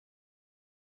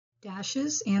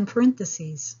Dashes and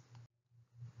parentheses.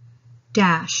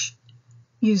 Dash.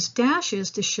 Use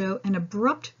dashes to show an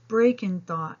abrupt break in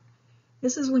thought.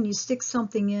 This is when you stick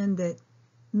something in that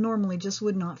normally just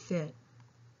would not fit.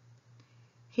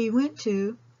 He went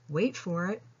to, wait for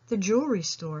it, the jewelry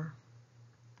store.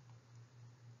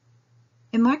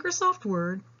 In Microsoft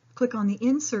Word, click on the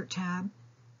Insert tab,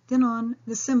 then on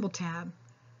the Symbol tab.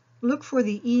 Look for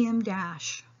the EM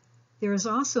dash. There is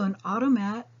also an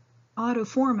auto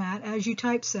format as you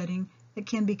type setting that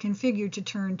can be configured to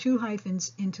turn two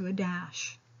hyphens into a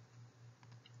dash.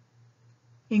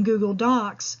 In Google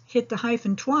Docs, hit the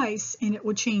hyphen twice and it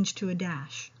will change to a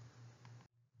dash.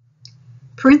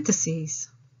 Parentheses.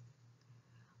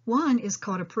 One is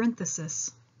called a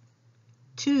parenthesis.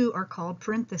 Two are called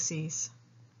parentheses.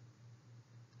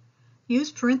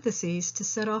 Use parentheses to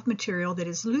set off material that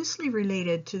is loosely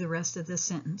related to the rest of the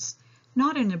sentence,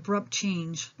 not an abrupt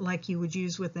change like you would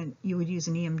use an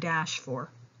EM dash for.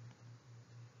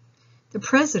 The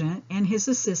president and his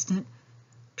assistant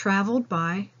traveled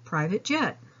by private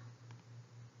jet.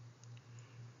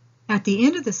 At the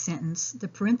end of the sentence, the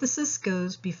parenthesis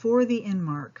goes before the end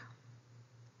mark.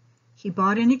 He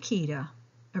bought an Akita,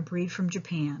 a breed from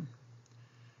Japan.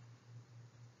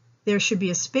 There should be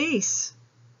a space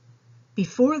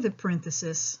before the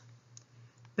parenthesis,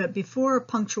 but before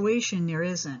punctuation there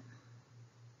isn't.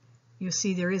 You'll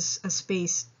see there is a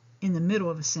space in the middle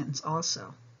of a sentence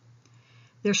also.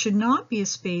 There should not be a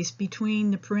space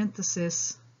between the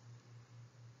parenthesis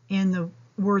and the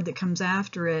word that comes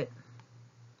after it,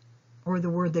 or the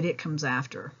word that it comes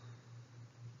after.